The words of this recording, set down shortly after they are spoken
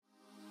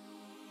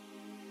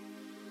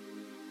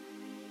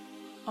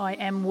I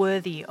am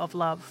worthy of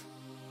love.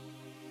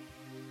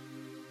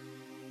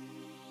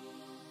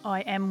 I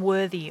am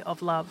worthy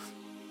of love.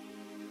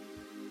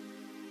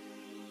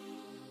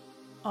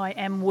 I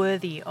am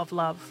worthy of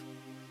love.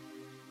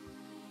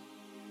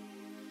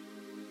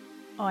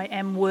 I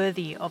am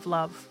worthy of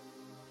love.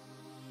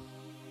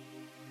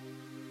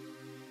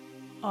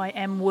 I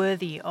am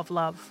worthy of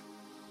love.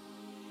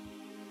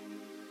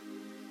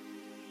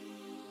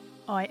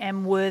 I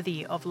am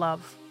worthy of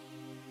love.